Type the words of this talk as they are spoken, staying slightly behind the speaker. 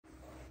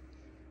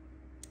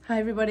Hi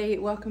everybody,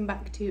 welcome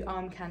back to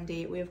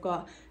Armcandy. We've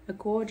got a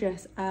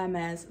gorgeous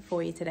Hermes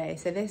for you today.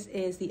 So this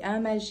is the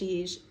Hermes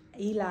Jige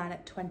Elan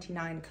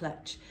 29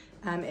 clutch.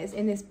 It's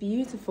in this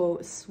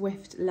beautiful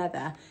swift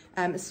leather.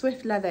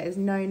 Swift leather is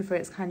known for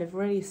its kind of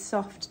really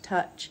soft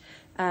touch,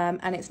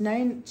 and it's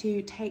known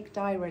to take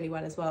dye really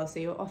well as well.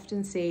 So you'll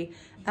often see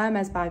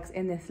Hermes bags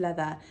in this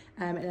leather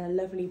in a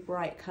lovely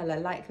bright colour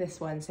like this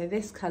one. So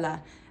this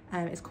colour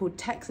is called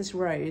Texas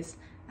Rose,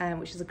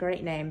 which is a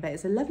great name, but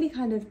it's a lovely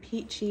kind of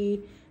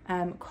peachy,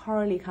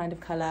 corally kind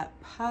of colour,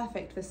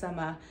 perfect for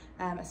summer,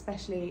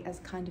 especially as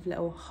kind of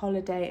little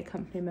holiday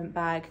accompaniment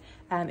bag.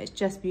 It's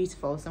just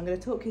beautiful. So I'm going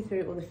to talk you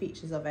through all the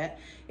features of it.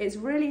 It's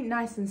really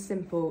nice and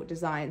simple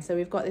design. So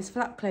we've got this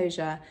flap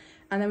closure,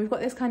 and then we've got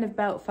this kind of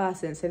belt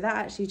fasten. So that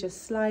actually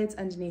just slides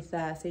underneath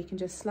there. So you can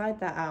just slide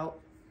that out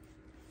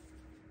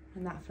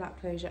and that flap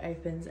closure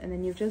opens, and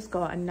then you've just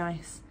got a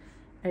nice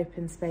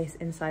open space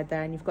inside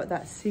there, and you've got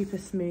that super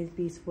smooth,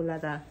 beautiful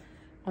leather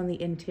on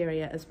the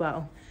interior as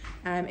well.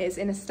 It's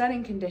in a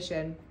stunning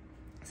condition.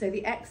 So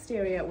the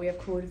exterior we have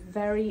called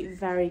very,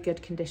 very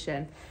good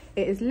condition.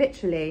 It is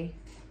literally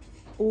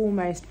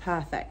almost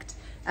perfect.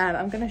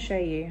 I'm going to show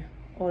you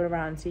all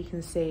around so you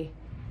can see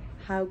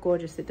how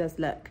gorgeous it does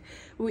look.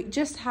 We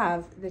just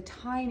have the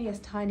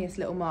tiniest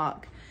little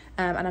mark,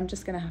 and I'm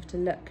just going to have to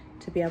look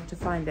to be able to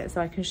find it so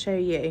I can show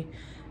you.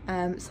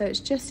 So it's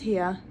just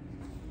here,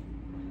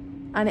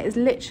 and it is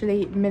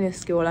literally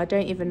minuscule. I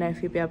don't even know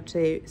if you'll be able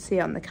to see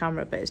it on the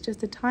camera, but it's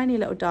just a tiny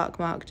little dark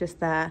mark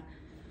just there.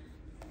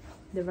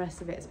 The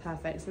rest of it is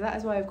perfect. So that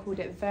is why I've called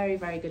it very,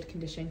 very good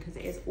condition, because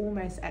it is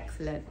almost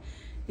excellent.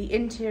 The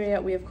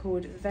interior we have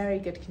called very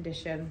good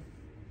condition.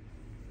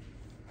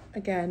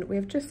 Again,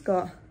 we've just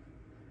got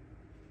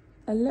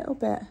a little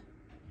bit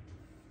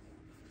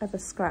of a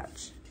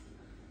scratch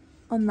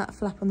on that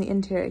flap on the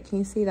interior. Can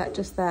you see that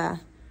just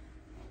there?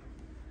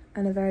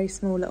 And a very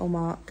small little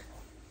mark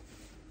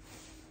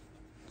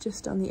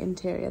just on the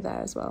interior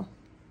there as well.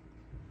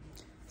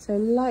 So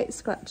light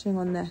scratching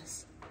on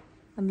this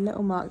and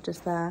little mark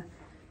just there,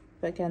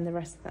 but again the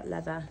rest of that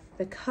leather.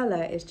 The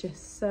colour is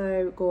just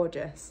so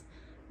gorgeous,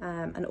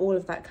 and all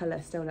of that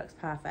colour still looks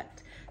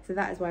perfect. So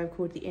that is why I've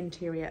called the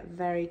interior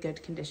very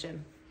good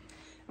condition.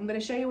 I'm going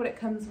to show you what it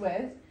comes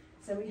with.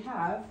 So we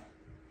have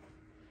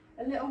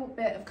a little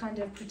bit of kind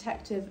of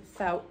protective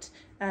felt,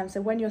 so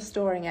when you're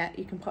storing it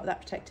you can pop that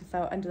protective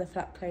felt under the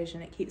flap closure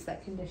and it keeps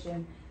that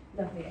condition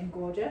lovely and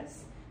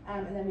gorgeous.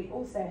 And then we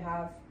also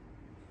have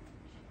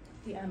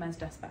the Hermes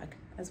dust bag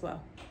as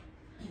well.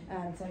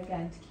 So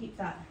again, to keep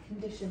that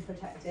condition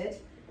protected.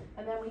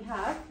 And then we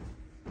have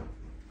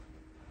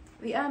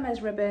the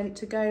Hermes ribbon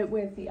to go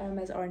with the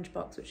Hermes orange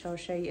box, which I'll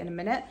show you in a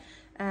minute.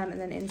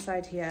 And then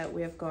inside here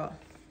we have got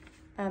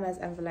Hermes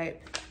envelope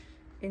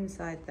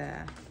inside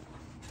there.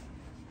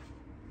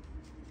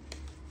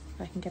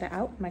 If I can get it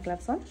out, my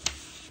gloves on.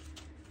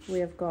 We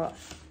have got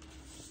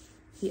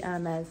the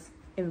Hermes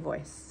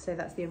invoice, so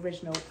that's the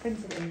original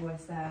printed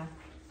invoice there,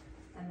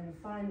 and then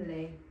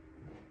finally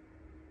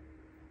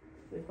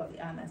we've got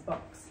the Hermes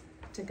box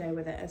to go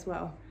with it as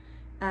well.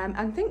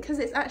 I think because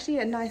it's actually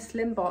a nice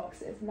slim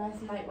box, it's a nice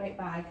lightweight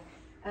bag,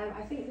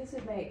 I think this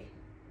would make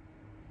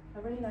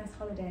a really nice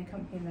holiday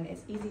accompaniment.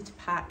 It's easy to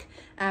pack,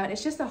 and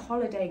it's just a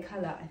holiday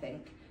colour, I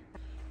think.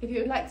 If you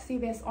would like to see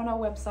this on our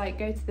website,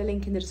 go to the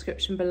link in the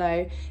description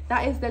below.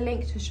 That is the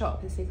link to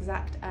shop this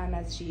exact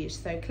Hermes Jige.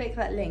 So click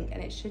that link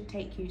and it should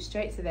take you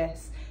straight to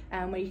this,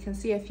 where you can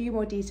see a few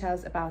more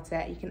details about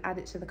it. You can add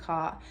it to the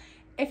cart.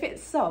 If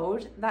it's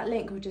sold, that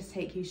link will just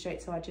take you straight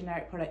to our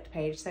generic product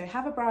page. So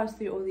have a browse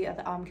through all the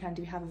other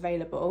Armcandy we have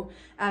available.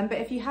 But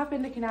if you have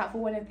been looking out for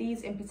one of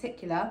these in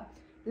particular,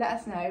 let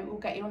us know. We'll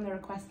get you on the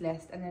request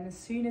list, and then as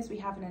soon as we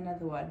have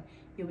another one,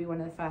 you'll be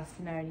one of the first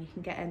to know, and you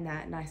can get in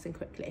there nice and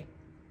quickly.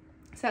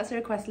 So that's the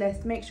request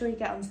list. Make sure you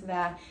get onto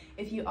there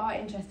if you are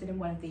interested in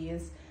one of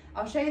these.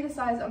 I'll show you the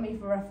size on me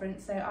for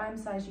reference. So I'm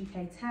size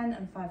UK 10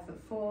 and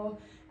 5'4".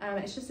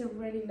 It's just a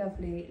really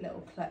lovely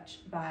little clutch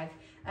bag,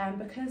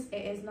 because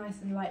it is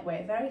nice and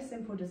lightweight, very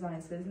simple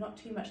design, so there's not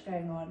too much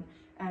going on.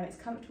 It's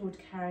comfortable to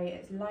carry,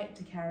 it's light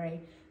to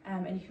carry,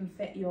 and you can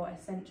fit your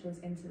essentials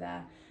into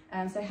there.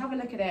 So have a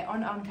look at it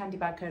on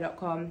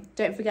armcandybagco.com.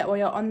 Don't forget, while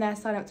you're on there,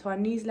 sign up to our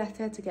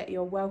newsletter to get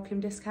your welcome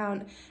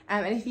discount.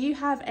 And if you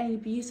have any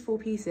beautiful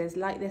pieces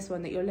like this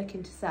one that you're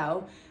looking to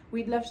sell,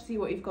 we'd love to see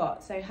what you've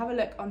got. So have a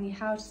look on the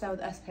How to Sell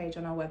with Us page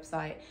on our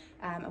website,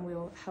 and we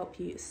will help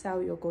you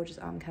sell your gorgeous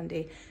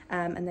Armcandy.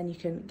 And then you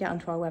can get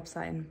onto our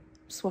website and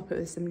swap it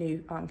with some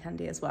new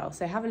Armcandy as well.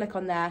 So have a look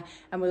on there,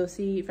 and we'll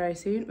see you very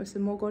soon with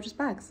some more gorgeous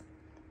bags.